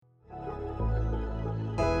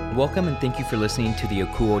Welcome and thank you for listening to the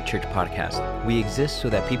Akuo Church podcast. We exist so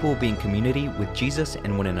that people will be in community with Jesus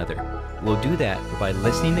and one another. We'll do that by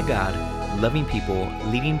listening to God, loving people,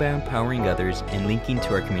 leading by empowering others, and linking to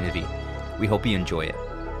our community. We hope you enjoy it.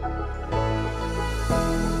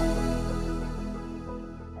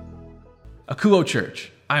 Akuo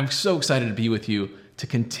Church, I'm so excited to be with you to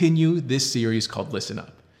continue this series called Listen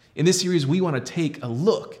Up. In this series, we want to take a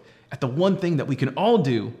look at the one thing that we can all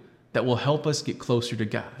do that will help us get closer to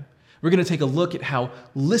God. We're going to take a look at how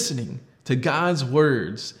listening to God's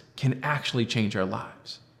words can actually change our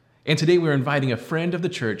lives. And today we're inviting a friend of the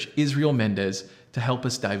church, Israel Mendez, to help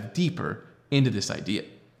us dive deeper into this idea.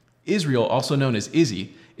 Israel, also known as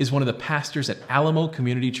Izzy, is one of the pastors at Alamo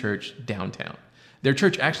Community Church downtown. Their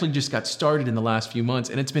church actually just got started in the last few months,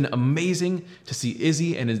 and it's been amazing to see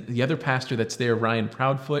Izzy and the other pastor that's there, Ryan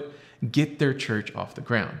Proudfoot, get their church off the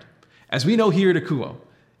ground. As we know here at Akuo,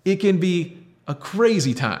 it can be a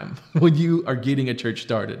crazy time when you are getting a church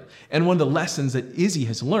started. And one of the lessons that Izzy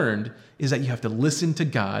has learned is that you have to listen to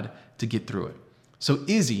God to get through it. So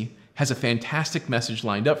Izzy has a fantastic message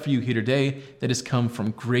lined up for you here today that has come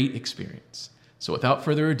from great experience. So without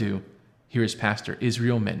further ado, here is Pastor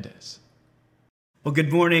Israel Mendez. Well,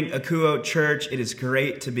 good morning, Akuo Church. It is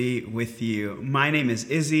great to be with you. My name is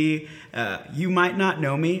Izzy. You might not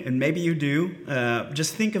know me, and maybe you do.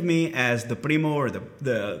 Just think of me as the primo or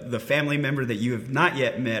the family member that you have not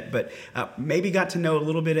yet met, but maybe got to know a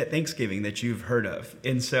little bit at Thanksgiving that you've heard of.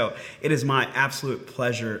 And so it is my absolute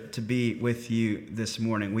pleasure to be with you this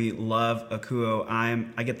morning. We love Akuo.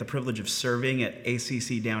 I get the privilege of serving at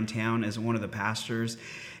ACC downtown as one of the pastors.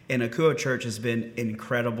 And Akuo Church has been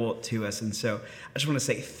incredible to us. And so I just want to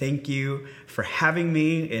say thank you for having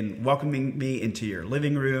me and welcoming me into your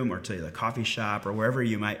living room or to the coffee shop or wherever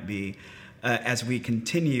you might be as we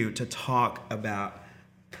continue to talk about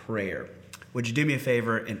prayer. Would you do me a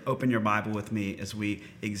favor and open your Bible with me as we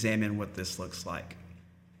examine what this looks like?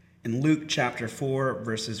 In Luke chapter 4,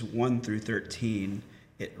 verses 1 through 13,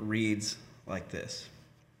 it reads like this.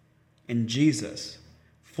 And Jesus,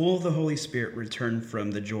 full of the Holy Spirit, returned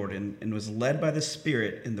from the Jordan and was led by the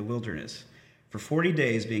Spirit in the wilderness for 40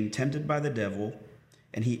 days, being tempted by the devil,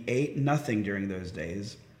 and he ate nothing during those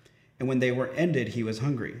days. And when they were ended, he was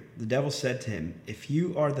hungry. The devil said to him, "If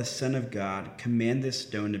you are the Son of God, command this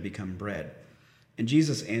stone to become bread." And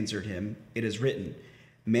Jesus answered him, "It is written,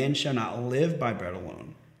 man shall not live by bread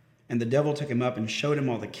alone." And the devil took him up and showed him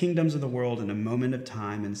all the kingdoms of the world in a moment of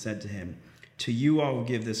time, and said to him, "To you I will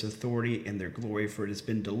give this authority and their glory, for it has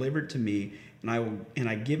been delivered to me, and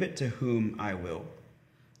I give it to whom I will.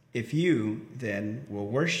 If you then will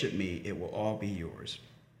worship me, it will all be yours."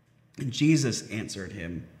 And Jesus answered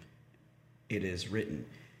him, "It is written,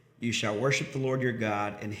 you shall worship the Lord your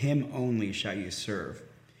God, and him only shall you serve."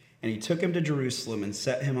 And he took him to Jerusalem and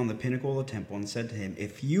set him on the pinnacle of the temple and said to him,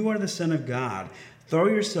 "If you are the Son of God, throw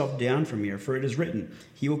yourself down from here, for it is written,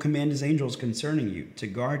 he will command his angels concerning you to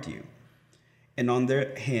guard you. And on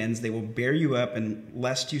their hands they will bear you up, and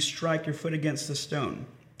lest you strike your foot against the stone."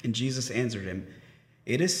 And Jesus answered him,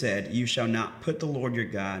 "It is said, you shall not put the Lord your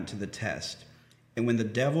God to the test." And when the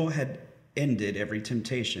devil had ended every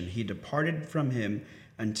temptation, he departed from him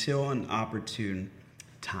until an opportune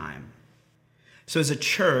time. So as a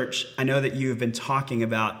church, I know that you have been talking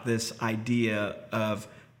about this idea of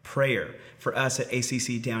prayer. For us at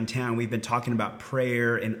ACC Downtown, we've been talking about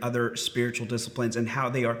prayer and other spiritual disciplines and how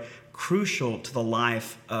they are crucial to the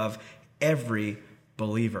life of every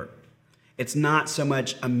believer. It's not so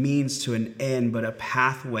much a means to an end, but a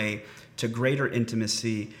pathway to greater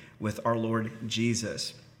intimacy with our Lord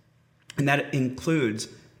Jesus. And that includes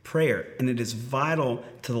prayer, and it is vital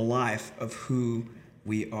to the life of who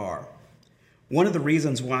we are. One of the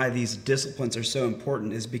reasons why these disciplines are so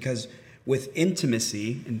important is because with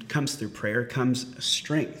intimacy, and comes through prayer, comes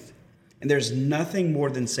strength. And there's nothing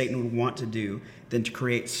more than Satan would want to do than to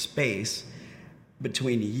create space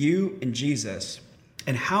between you and Jesus.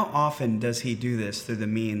 And how often does he do this? Through the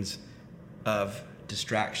means of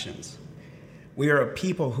distractions. We are a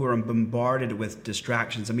people who are bombarded with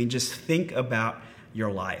distractions. I mean, just think about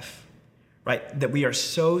your life, right? That we are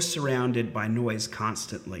so surrounded by noise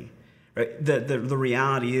constantly, right? The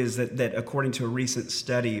reality is that according to a recent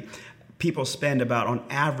study, people spend about, on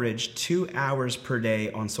average, 2 hours per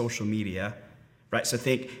day on social media, right? So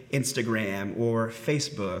think Instagram or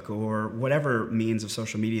Facebook or whatever means of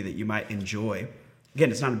social media that you might enjoy.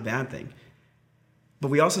 Again, it's not a bad thing. But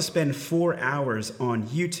we also spend 4 hours on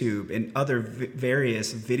YouTube and other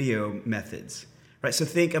various video methods, right? So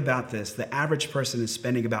think about this. The average person is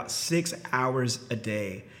spending about 6 hours a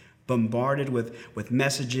day bombarded with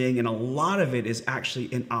messaging, and a lot of it is actually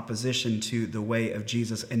in opposition to the way of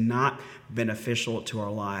Jesus and not beneficial to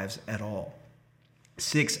our lives at all.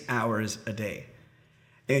 6 hours a day.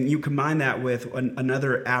 And you combine that with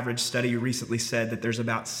another average study recently said that there's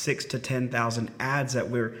about 6,000 to 10,000 ads that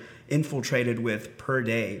we're infiltrated with per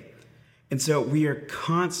day. And so we are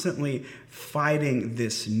constantly fighting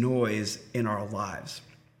this noise in our lives.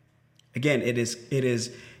 Again, it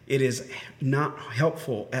is not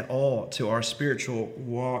helpful at all to our spiritual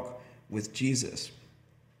walk with Jesus.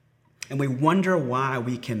 And we wonder why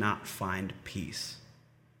we cannot find peace.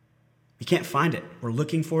 We can't find it. We're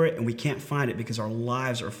looking for it, and we can't find it because our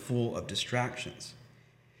lives are full of distractions.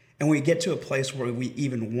 And when we get to a place where we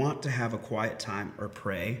even want to have a quiet time or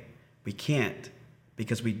pray, we can't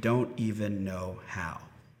because we don't even know how.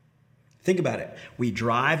 Think about it. We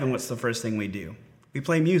drive, and what's the first thing we do? We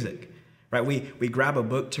play music, right? We grab a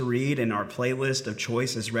book to read, and our playlist of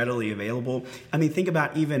choice is readily available. I mean, think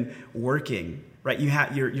about even working. Right,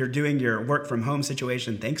 you're doing your work from home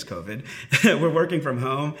situation. Thanks, COVID. We're working from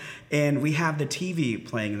home, and we have the TV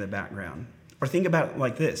playing in the background. Or think about it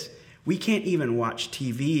like this: we can't even watch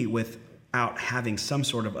TV without having some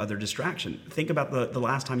sort of other distraction. Think about the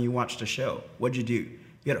last time you watched a show. What'd you do?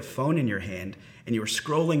 You had a phone in your hand, and you were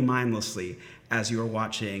scrolling mindlessly as you were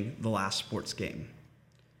watching the last sports game.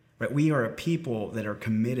 Right? We are a people that are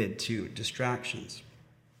committed to distractions.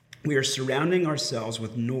 We are surrounding ourselves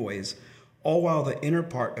with noise, all while the inner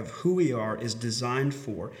part of who we are is designed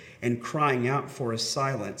for and crying out for a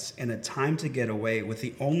silence and a time to get away with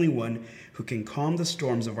the only one who can calm the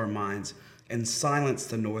storms of our minds and silence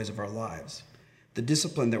the noise of our lives. The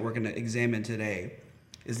discipline that we're going to examine today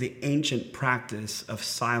is the ancient practice of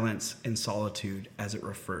silence and solitude as it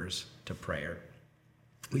refers to prayer.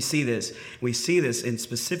 We see this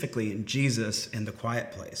specifically in Jesus in the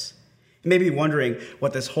quiet place. You may be wondering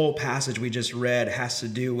what this whole passage we just read has to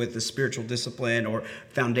do with the spiritual discipline or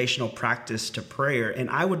foundational practice to prayer. And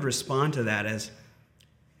I would respond to that as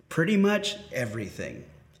pretty much everything.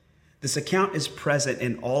 This account is present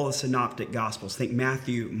in all the synoptic gospels. Think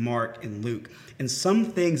Matthew, Mark, and Luke. And some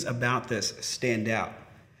things about this stand out.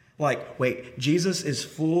 Like, wait, Jesus is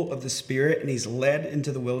full of the Spirit and he's led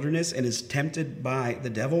into the wilderness and is tempted by the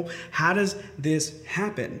devil. How does this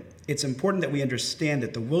happen? It's important that we understand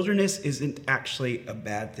that the wilderness isn't actually a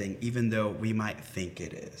bad thing, even though we might think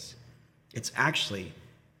it is. It's actually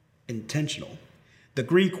intentional. The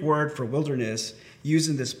Greek word for wilderness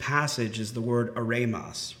used in this passage is the word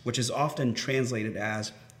eremos, which is often translated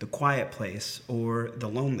as the quiet place or the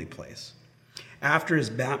lonely place. After his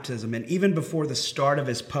baptism and even before the start of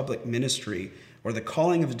his public ministry or the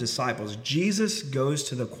calling of his disciples, Jesus goes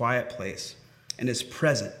to the quiet place and is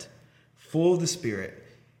present, full of the Spirit,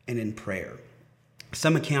 and in prayer.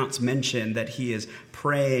 Some accounts mention that he is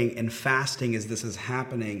praying and fasting as this is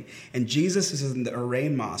happening. And Jesus is in the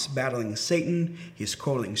eremos, battling Satan. He's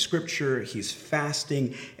quoting scripture. He's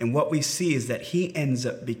fasting. And what we see is that he ends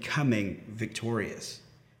up becoming victorious.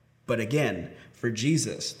 But again, for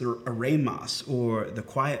Jesus, the eremos, or the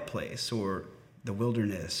quiet place, or the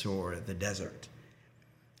wilderness, or the desert,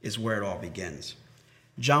 is where it all begins.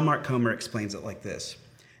 John Mark Comer explains it like this: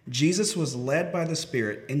 Jesus was led by the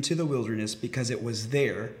Spirit into the wilderness because it was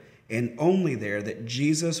there, and only there, that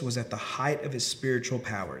Jesus was at the height of his spiritual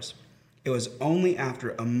powers. It was only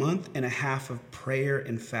after a month and a half of prayer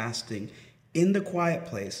and fasting in the quiet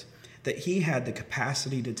place that he had the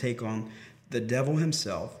capacity to take on the devil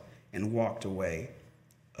himself and walked away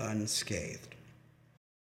unscathed.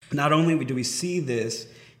 Not only do we see this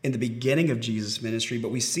in the beginning of Jesus' ministry, but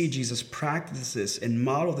we see Jesus practice this and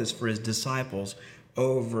model this for his disciples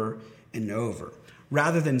over and over.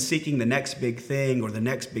 Rather than seeking the next big thing or the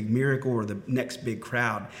next big miracle or the next big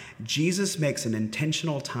crowd, Jesus makes an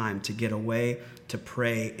intentional time to get away, to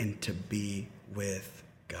pray, and to be with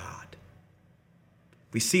God.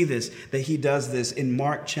 We see this, that he does this in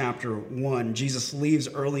Mark chapter 1. Jesus leaves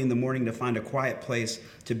early in the morning to find a quiet place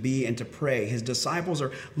to be and to pray. His disciples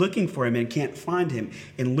are looking for him and can't find him.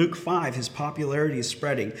 In Luke 5, his popularity is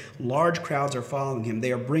spreading. Large crowds are following him.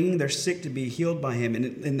 They are bringing their sick to be healed by him. And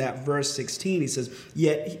in that verse 16, he says,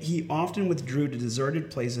 "Yet he often withdrew to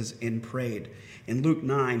deserted places and prayed." In Luke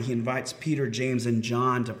 9, he invites Peter, James, and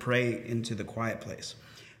John to pray into the quiet place.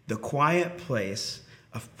 The quiet place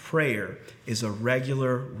of prayer is a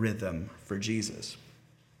regular rhythm for Jesus.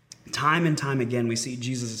 Time and time again, we see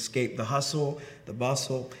Jesus escape the hustle, the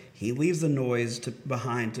bustle. He leaves the noise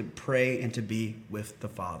behind to pray and to be with the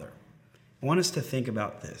Father. I want us to think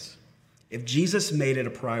about this. If Jesus made it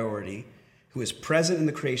a priority who is present in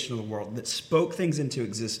the creation of the world, that spoke things into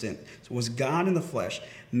existence, was God in the flesh,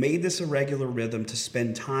 made this a regular rhythm to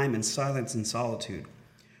spend time in silence and solitude,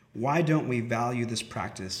 why don't we value this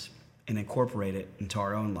practice and incorporate it into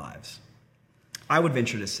our own lives? I would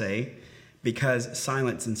venture to say, because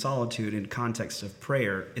silence and solitude in context of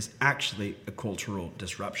prayer is actually a cultural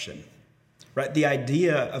disruption. Right? The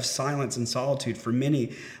idea of silence and solitude for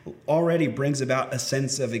many already brings about a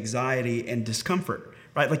sense of anxiety and discomfort.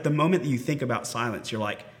 Right? Like the moment that you think about silence, you're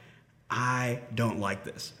like, I don't like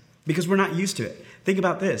this. Because we're not used to it. Think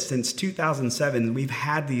about this. Since 2007, we've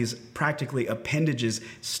had these practically appendages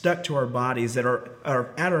stuck to our bodies that are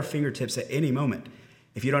at our fingertips at any moment.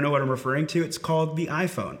 If you don't know what I'm referring to, it's called the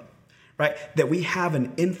iPhone. Right? That we have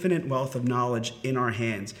an infinite wealth of knowledge in our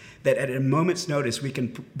hands, that at a moment's notice, we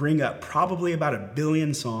can bring up probably about 1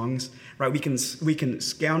 billion songs, right? We can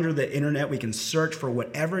scour the internet, we can search for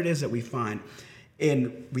whatever it is that we find.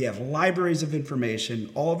 And we have libraries of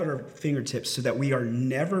information, all of it at our fingertips, so that we are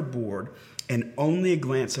never bored and only a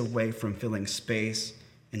glance away from filling space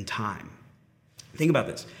and time. Think about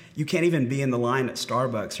this. You can't even be in the line at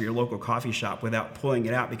Starbucks or your local coffee shop without pulling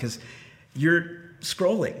it out because you're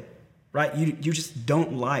scrolling. Right? You just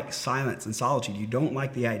don't like silence and solitude. You don't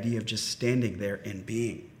like the idea of just standing there and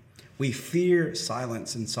being. We fear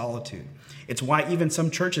silence and solitude. It's why even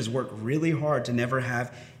some churches work really hard to never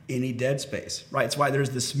have any dead space. Right? It's why there's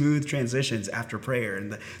the smooth transitions after prayer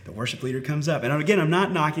and the worship leader comes up. And again, I'm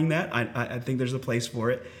not knocking that. I think there's a place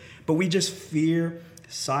for it. But we just fear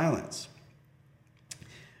silence.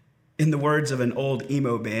 In the words of an old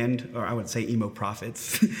emo band, or I would say emo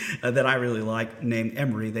prophets, that I really like, named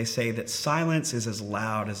Emery, they say that silence is as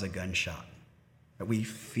loud as a gunshot, that we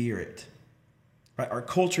fear it. Right? Our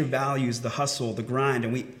culture values the hustle, the grind,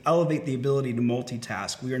 and we elevate the ability to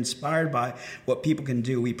multitask. We are inspired by what people can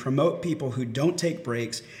do. We promote people who don't take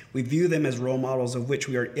breaks. We view them as role models of which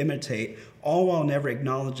we are to imitate, all while never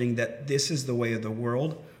acknowledging that this is the way of the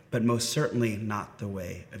world, but most certainly not the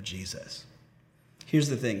way of Jesus. Here's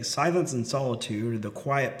the thing, silence and solitude, or the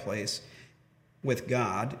quiet place with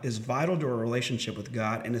God, is vital to our relationship with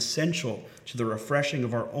God and essential to the refreshing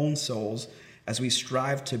of our own souls as we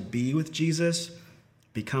strive to be with Jesus,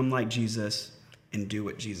 become like Jesus, and do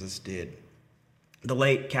what Jesus did. The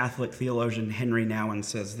late Catholic theologian Henry Nouwen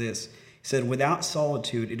says this. He said, without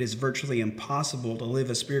solitude, it is virtually impossible to live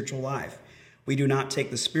a spiritual life. We do not take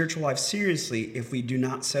the spiritual life seriously if we do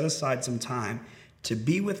not set aside some time to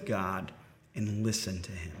be with God and listen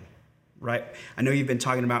to him, right? I know you've been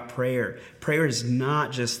talking about prayer. Prayer is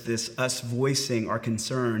not just this us voicing our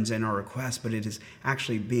concerns and our requests, but it is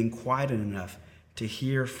actually being quiet enough to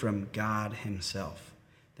hear from God himself,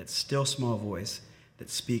 that still small voice that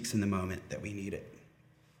speaks in the moment that we need it.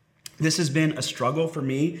 This has been a struggle for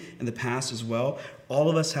me in the past as well. All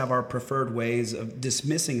of us have our preferred ways of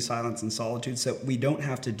dismissing silence and solitude so we don't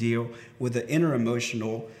have to deal with the inner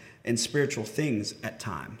emotional and spiritual things at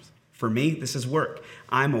times. For me, this is work.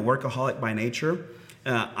 I'm a workaholic by nature.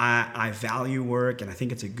 I value work, and I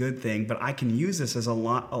think it's a good thing, but I can use this as a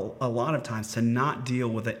lot of times to not deal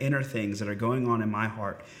with the inner things that are going on in my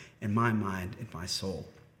heart, in my mind, in my soul.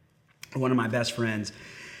 One of my best friends,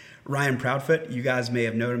 Ryan Proudfoot, you guys may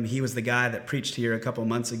have known him. He was the guy that preached here a couple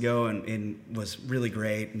months ago and was really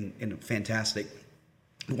great and fantastic.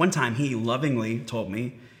 One time he lovingly told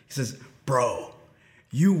me, he says, bro,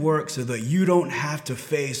 you work so that you don't have to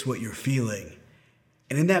face what you're feeling.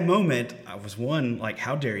 And in that moment, I was one, like,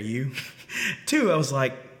 how dare you? Two, I was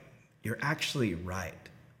like, you're actually right.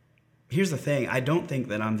 Here's the thing. I don't think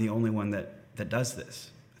that I'm the only one that does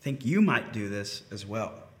this. I think you might do this as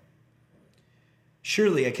well.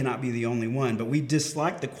 Surely I cannot be the only one, but we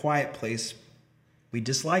dislike the quiet place. We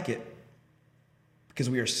dislike it because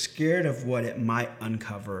we are scared of what it might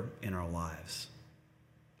uncover in our lives.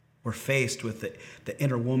 We're faced with the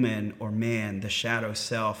inner woman or man, the shadow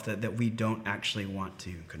self that we don't actually want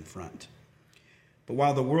to confront. But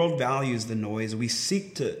while the world values the noise, we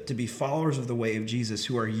seek to be followers of the way of Jesus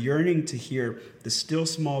who are yearning to hear the still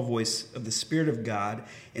small voice of the Spirit of God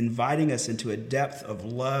inviting us into a depth of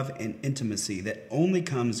love and intimacy that only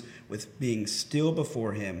comes with being still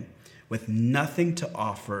before him with nothing to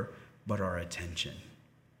offer but our attention.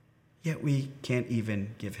 Yet we can't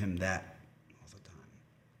even give him that.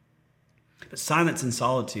 But silence and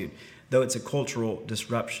solitude, though it's a cultural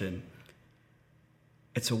disruption,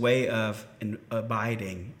 it's a way of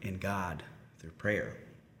abiding in God through prayer.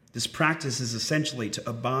 This practice is essentially to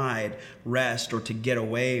abide, rest, or to get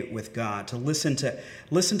away with God, to listen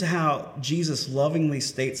to how Jesus lovingly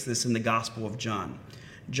states this in the Gospel of John.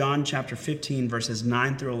 John chapter 15, verses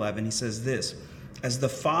 9 through 11, he says this, "As the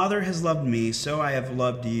Father has loved me, so I have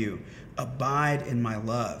loved you. abide in my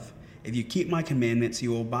love. If you keep my commandments,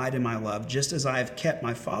 you will abide in my love, just as I have kept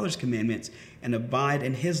my Father's commandments and abide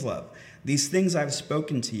in his love. These things I have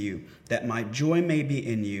spoken to you, that my joy may be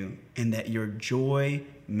in you, and that your joy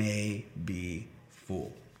may be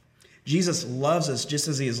full. Jesus loves us just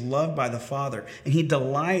as he is loved by the Father, and he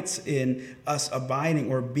delights in us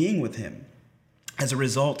abiding or being with him. As a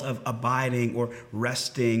result of abiding or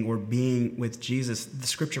resting or being with Jesus, the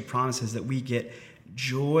scripture promises that we get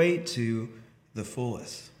joy to the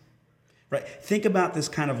fullest. Right? Think about this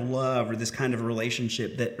kind of love or this kind of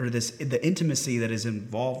relationship the intimacy that is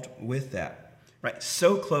involved with that. Right?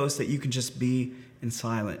 So close that you can just be in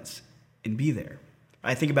silence and be there.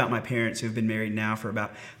 I think about my parents who have been married now for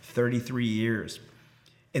about 33 years.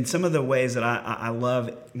 And some of the ways that I love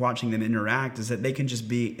watching them interact is that they can just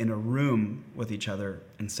be in a room with each other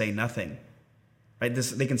and say nothing. Right?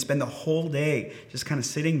 They can spend the whole day just kind of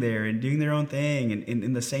sitting there and doing their own thing and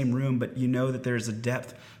in the same room, but you know that there's a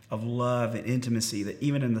depth of love and intimacy that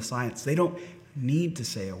even in the silence, they don't need to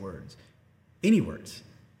say any words.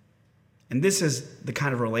 And this is the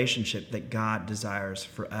kind of relationship that God desires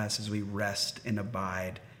for us as we rest and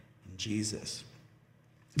abide in Jesus.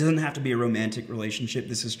 It doesn't have to be a romantic relationship.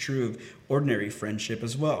 This is true of ordinary friendship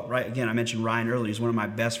as well, right? Again, I mentioned Ryan earlier. He's one of my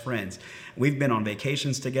best friends. We've been on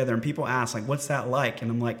vacations together, and people ask, like, what's that like? And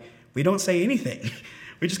I'm like, we don't say anything.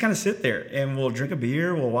 We just kind of sit there, and we'll drink a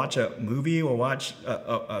beer, we'll watch a movie, we'll watch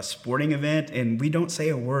a sporting event, and we don't say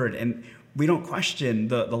a word, and we don't question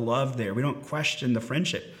the love there. We don't question the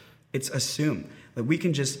friendship. It's assumed that we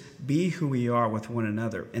can just be who we are with one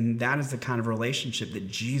another, and that is the kind of relationship that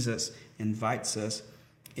Jesus invites us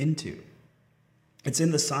into. It's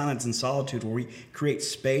in the silence and solitude where we create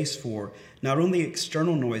space for not only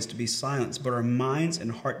external noise to be silenced, but our minds and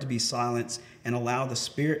heart to be silenced and allow the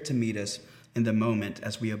Spirit to meet us in the moment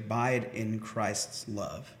as we abide in Christ's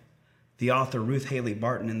love. The author Ruth Haley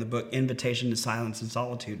Barton in the book Invitation to Silence and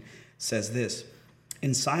Solitude says this: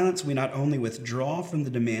 in silence, we not only withdraw from the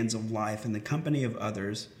demands of life and the company of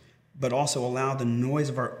others, but also allow the noise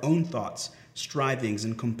of our own thoughts, strivings,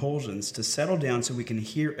 and compulsions to settle down so we can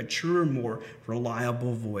hear a truer, more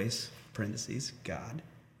reliable voice, parentheses, God.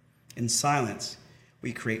 In silence,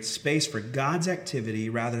 we create space for God's activity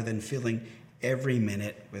rather than filling every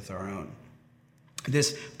minute with our own.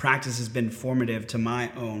 This practice has been formative to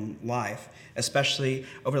my own life, especially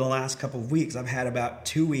over the last couple of weeks. I've had about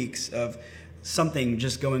 2 weeks of something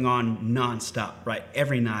just going on nonstop, right?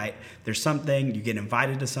 Every night there's something, you get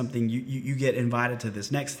invited to something, you get invited to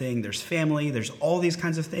this next thing, there's family, there's all these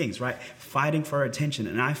kinds of things, right? Fighting for our attention.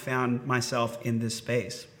 And I found myself in this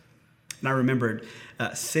space. And I remembered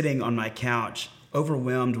sitting on my couch,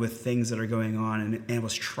 overwhelmed with things that are going on, and I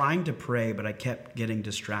was trying to pray, but I kept getting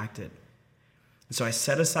distracted. And so I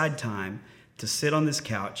set aside time to sit on this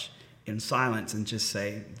couch in silence and just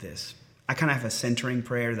say this. I kind of have a centering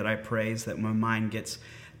prayer that I pray so that when my mind gets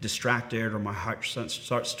distracted or my heart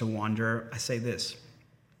starts to wander, I say this: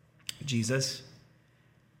 Jesus,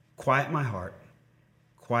 quiet my heart,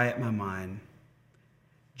 quiet my mind.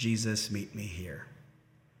 Jesus, meet me here.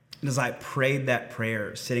 And as I prayed that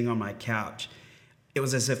prayer, sitting on my couch, it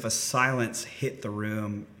was as if a silence hit the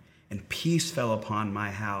room and peace fell upon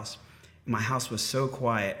my house. My house was so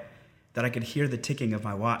quiet that I could hear the ticking of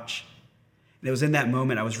my watch. And it was in that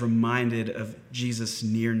moment I was reminded of Jesus'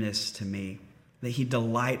 nearness to me, that he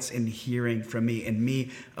delights in hearing from me and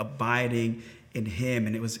me abiding in him.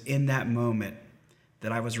 And it was in that moment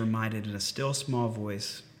that I was reminded in a still small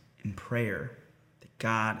voice in prayer that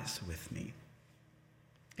God is with me.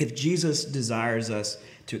 If Jesus desires us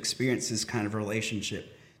to experience this kind of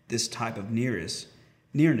relationship, this type of nearness,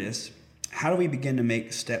 how do we begin to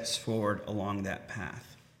make steps forward along that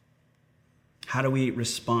path? How do we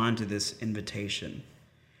respond to this invitation?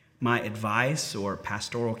 My advice or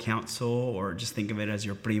pastoral counsel, or just think of it as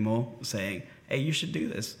your primo saying, hey, you should do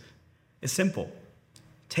this, is simple.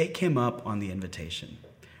 Take him up on the invitation.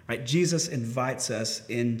 Right? Jesus invites us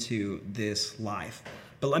into this life.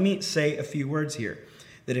 But let me say a few words here,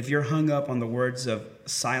 that if you're hung up on the words of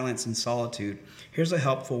silence and solitude, here's a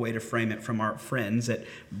helpful way to frame it from our friends at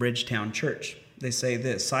Bridgetown Church. They say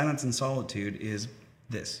this: silence and solitude is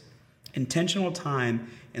this: intentional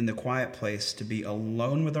time in the quiet place to be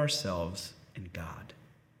alone with ourselves and God.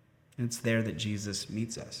 And it's there that Jesus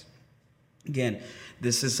meets us. Again,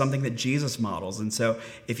 this is something that Jesus models. And so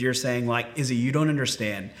if you're saying, like, Izzy, you don't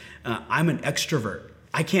understand, I'm an extrovert,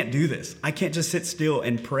 I can't do this. I can't just sit still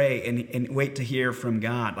and pray and wait to hear from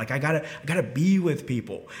God. Like I gotta be with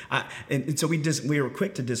people. And so we were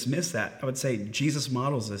quick to dismiss that. I would say Jesus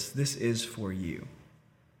models this. This is for you.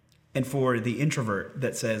 And for the introvert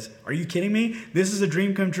that says, are you kidding me? This is a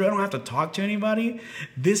dream come true. I don't have to talk to anybody.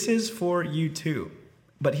 This is for you too.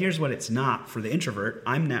 But here's what it's not for the introvert.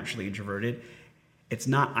 I'm naturally introverted. It's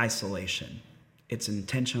not isolation. It's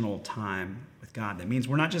intentional time with God. That means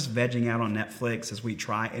we're not just vegging out on Netflix as we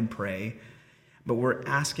try and pray, but we're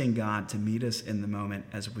asking God to meet us in the moment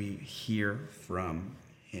as we hear from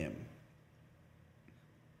him.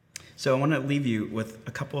 So I want to leave you with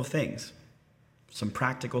a couple of things, some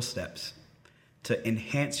practical steps to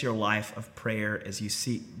enhance your life of prayer as you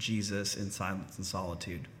seek Jesus in silence and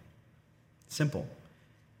solitude. Simple.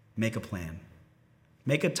 Make a plan.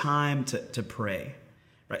 Make a time to pray.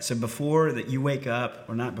 Right? So before that you wake up,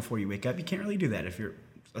 or not before you wake up, you can't really do that if you're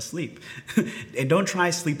asleep. And don't try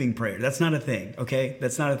sleeping prayer. That's not a thing, okay?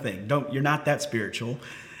 That's not a thing. You're not that spiritual.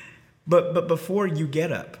 But before you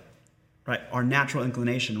get up, right, our natural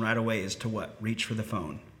inclination right away is to what? Reach for the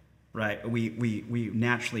phone, right? We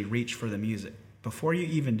naturally reach for the music. Before you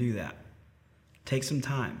even do that, take some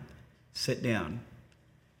time, sit down,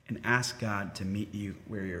 and ask God to meet you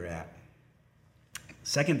where you're at.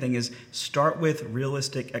 Second thing is start with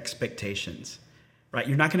realistic expectations, right?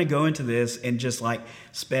 You're not going to go into this and just like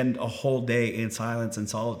spend a whole day in silence and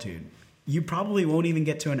solitude. You probably won't even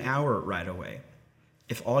get to an hour right away.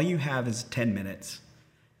 If all you have is 10 minutes,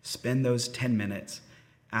 spend those 10 minutes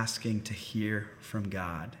asking to hear from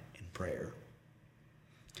God in prayer.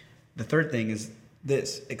 The third thing is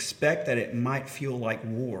this: expect that it might feel like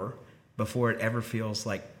war before it ever feels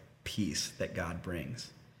like peace that God brings.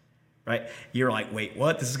 Right? You're like, wait,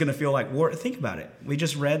 what? This is going to feel like war? Think about it. We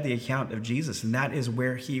just read the account of Jesus, and that is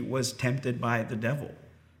where he was tempted by the devil.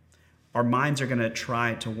 Our minds are going to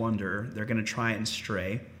try to wander. They're going to try and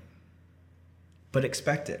stray, but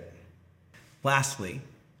expect it. Lastly,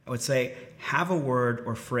 I would say have a word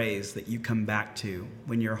or phrase that you come back to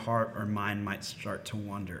when your heart or mind might start to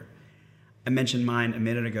wander. I mentioned mine a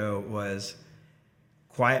minute ago was,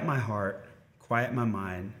 quiet my heart, quiet my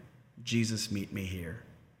mind, Jesus meet me here.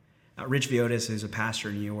 Rich Viotis, who's a pastor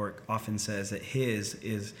in New York, often says that his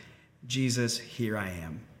is, Jesus, here I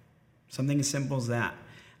am. Something as simple as that.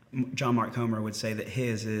 John Mark Comer would say that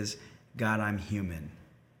his is, God, I'm human.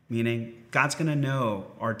 Meaning, God's going to know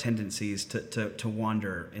our tendencies to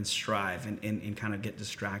wander and strive and kind of get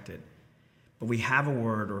distracted. But we have a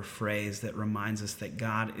word or phrase that reminds us that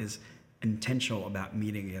God is intentional about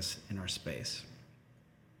meeting us in our space.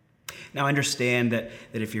 Now, understand that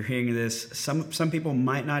if you're hearing this, some people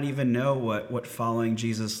might not even know what following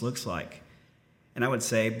Jesus looks like. And I would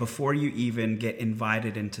say, before you even get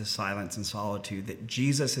invited into silence and solitude, that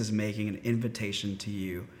Jesus is making an invitation to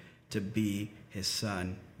you to be his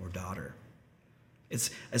son or daughter. It's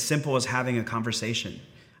as simple as having a conversation.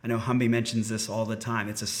 I know Humby mentions this all the time.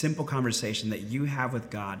 It's a simple conversation that you have with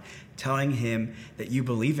God, telling him that you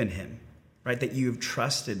believe in him, right? That you've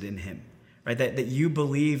trusted in him. Right? That you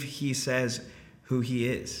believe he says who he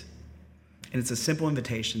is. And it's a simple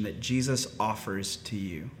invitation that Jesus offers to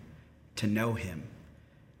you to know him,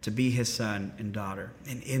 to be his son and daughter.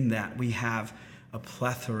 And in that, we have a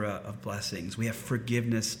plethora of blessings. We have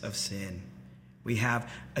forgiveness of sin. We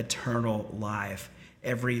have eternal life.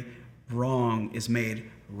 Every wrong is made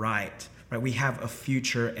right. Right? We have a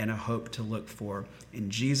future and a hope to look for.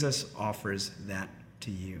 And Jesus offers that to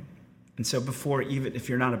you. And so before, even if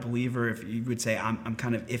you're not a believer, if you would say, I'm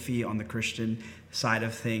kind of iffy on the Christian side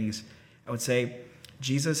of things, I would say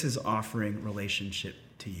Jesus is offering relationship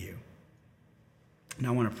to you. And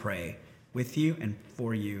I want to pray with you and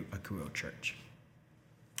for you, Akuo Church.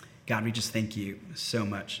 God, we just thank you so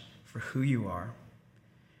much for who you are.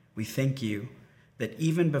 We thank you that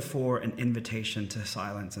even before an invitation to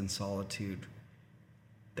silence and solitude,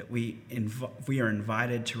 that we are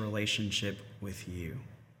invited to relationship with you.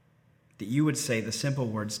 That you would say the simple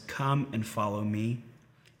words, come and follow me,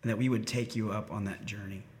 and that we would take you up on that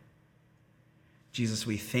journey. Jesus,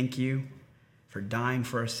 we thank you for dying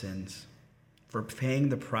for our sins, for paying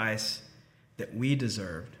the price that we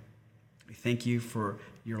deserved. We thank you for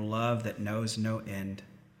your love that knows no end.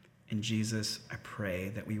 And Jesus, I pray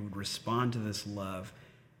that we would respond to this love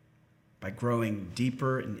by growing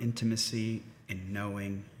deeper in intimacy and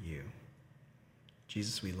knowing you.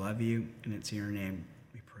 Jesus, we love you, and it's in your name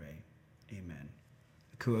we pray. Amen.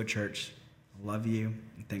 Akuo Church, I love you,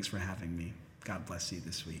 and thanks for having me. God bless you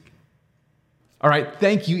this week. All right,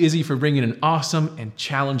 thank you, Izzy, for bringing an awesome and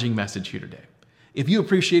challenging message here today. If you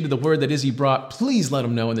appreciated the word that Izzy brought, please let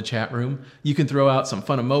him know in the chat room. You can throw out some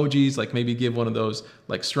fun emojis, like maybe give one of those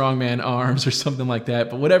like strongman arms or something like that.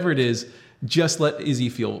 But whatever it is, just let Izzy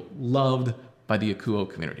feel loved by the Akuo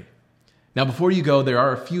community. Now, before you go, there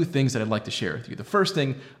are a few things that I'd like to share with you. The first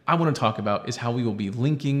thing I want to talk about is how we will be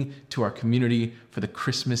linking to our community for the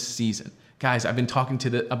Christmas season. Guys, I've been talking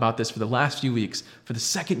about this for the last few weeks. For the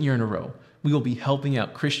second year in a row, we will be helping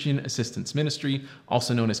out Christian Assistance Ministry,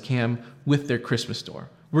 also known as CAM, with their Christmas store.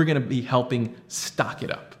 We're going to be helping stock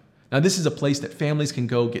it up. Now, this is a place that families can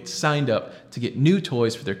go get signed up to get new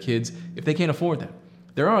toys for their kids if they can't afford them.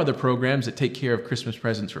 There are other programs that take care of Christmas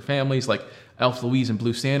presents for families like Elf Louise and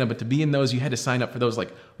Blue Santa, but to be in those, you had to sign up for those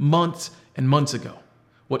like months and months ago.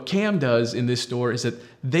 What CAM does in this store is that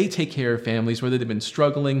they take care of families whether they've been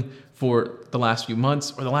struggling for the last few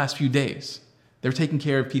months or the last few days. They're taking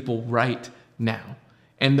care of people right now.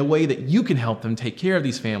 And the way that you can help them take care of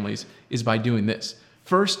these families is by doing this.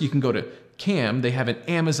 First, you can go to CAM. They have an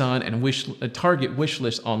Amazon and a Target wish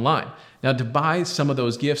list online. Now, to buy some of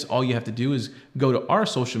those gifts, all you have to do is go to our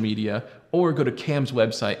social media or go to CAM's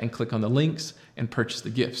website and click on the links and purchase the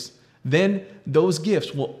gifts. Then those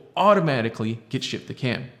gifts will automatically get shipped to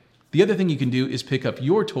CAM. The other thing you can do is pick up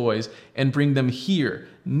your toys and bring them here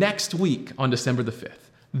next week on December the 5th.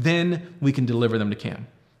 Then we can deliver them to CAM.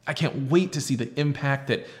 I can't wait to see the impact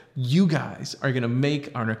that you guys are going to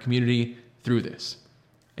make on our community through this.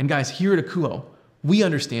 And guys, here at Akouo, we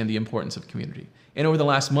understand the importance of community. And over the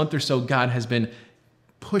last month or so, God has been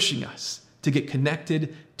pushing us to get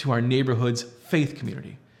connected to our neighborhood's faith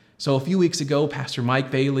community. So a few weeks ago, Pastor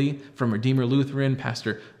Mike Bailey from Redeemer Lutheran,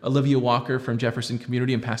 Pastor Olivia Walker from Jefferson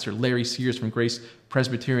Community, and Pastor Larry Sears from Grace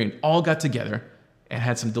Presbyterian all got together and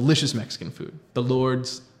had some delicious Mexican food, the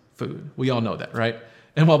Lord's food. We all know that, right?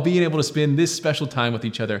 And while being able to spend this special time with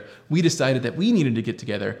each other, we decided that we needed to get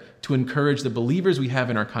together to encourage the believers we have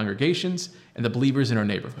in our congregations and the believers in our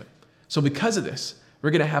neighborhood. So because of this,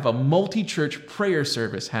 we're going to have a multi-church prayer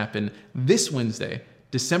service happen this Wednesday,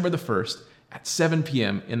 December the 1st at 7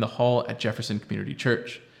 p.m. in the hall at Jefferson Community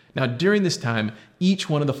Church. Now, during this time, each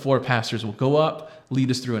one of the 4 pastors will go up,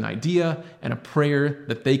 lead us through an idea and a prayer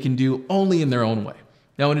that they can do only in their own way.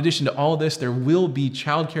 Now, in addition to all of this, there will be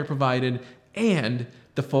childcare provided, and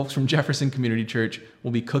the folks from Jefferson Community Church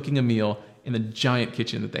will be cooking a meal in the giant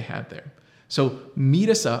kitchen that they have there. So meet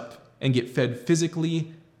us up and get fed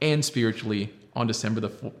physically and spiritually on December the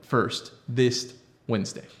 1st, this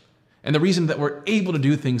Wednesday. And the reason that we're able to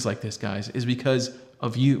do things like this, guys, is because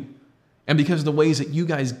of you and because of the ways that you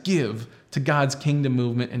guys give to God's kingdom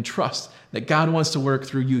movement and trust that God wants to work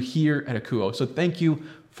through you here at Akouo. So thank you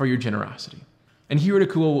for your generosity. And here at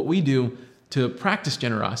Akouo, what we do to practice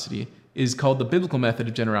generosity is called the biblical method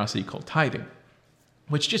of generosity called tithing,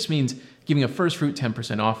 which just means giving a first fruit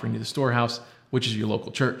 10% offering to the storehouse, which is your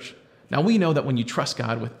local church. Now, we know that when you trust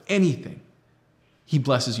God with anything, He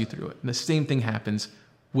blesses you through it. And the same thing happens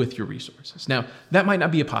with your resources. Now, that might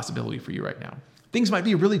not be a possibility for you right now. Things might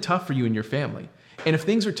be really tough for you and your family. And if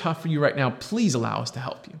things are tough for you right now, please allow us to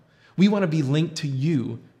help you. We want to be linked to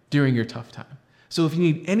you during your tough time. So if you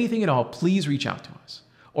need anything at all, please reach out to us.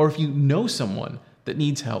 Or if you know someone that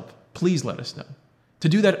needs help, please let us know. To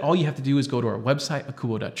do that, all you have to do is go to our website,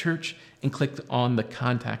 akouo.church, and click on the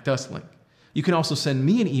Contact Us link. You can also send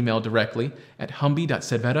me an email directly at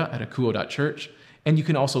humby.cervera@akouo.church, and you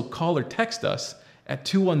can also call or text us at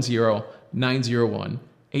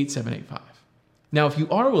 210-901-8785. Now, if you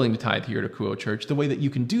are willing to tithe here at Akouo Church, the way that you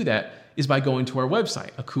can do that is by going to our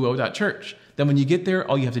website, akouo.church. Then when you get there,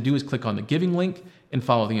 all you have to do is click on the giving link and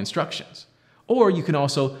follow the instructions. Or you can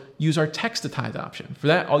also use our text to tithe option. For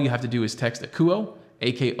that, all you have to do is text Akouo,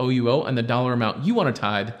 AKOUO, and the dollar amount you want to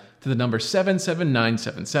tithe to the number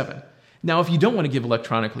 77977. Now, if you don't want to give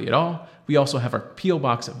electronically at all, we also have our P.O.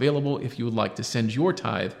 Box available if you would like to send your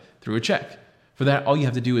tithe through a check. For that, all you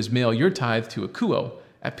have to do is mail your tithe to Akouo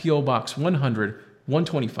at P.O. Box 100,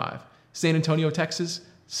 125, San Antonio, Texas,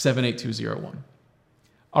 78201.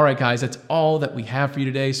 All right, guys, that's all that we have for you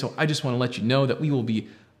today. So I just want to let you know that we will be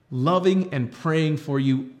loving and praying for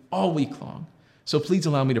you all week long. So please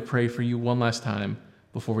allow me to pray for you one last time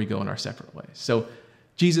before we go in our separate ways. So,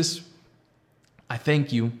 Jesus, I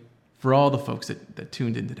thank you for all the folks that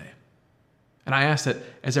tuned in today. And I ask that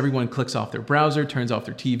as everyone clicks off their browser, turns off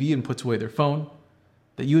their TV, and puts away their phone,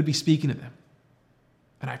 that you would be speaking to them.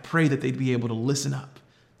 And I pray that they'd be able to listen up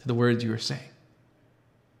to the words you are saying.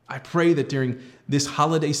 I pray that during this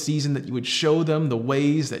holiday season that you would show them the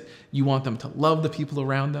ways that you want them to love the people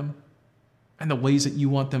around them and the ways that you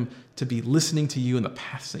want them to be listening to you and the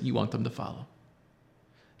paths that you want them to follow.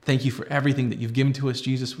 Thank you for everything that you've given to us,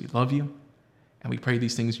 Jesus. We love you, and we pray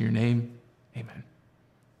these things in your name. Amen.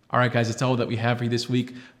 All right, guys, that's all that we have for you this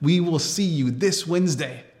week. We will see you this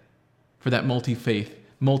Wednesday for that multi-faith,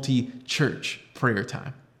 multi-church prayer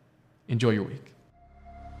time. Enjoy your week.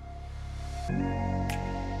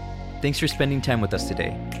 Thanks for spending time with us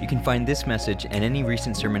today. You can find this message and any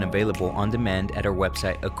recent sermon available on demand at our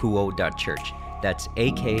website, akuo.church. That's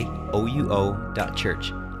akouo.church.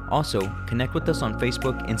 Also, connect with us on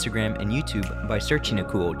Facebook, Instagram, and YouTube by searching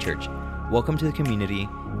Akuo Church. Welcome to the community.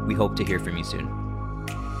 We hope to hear from you soon.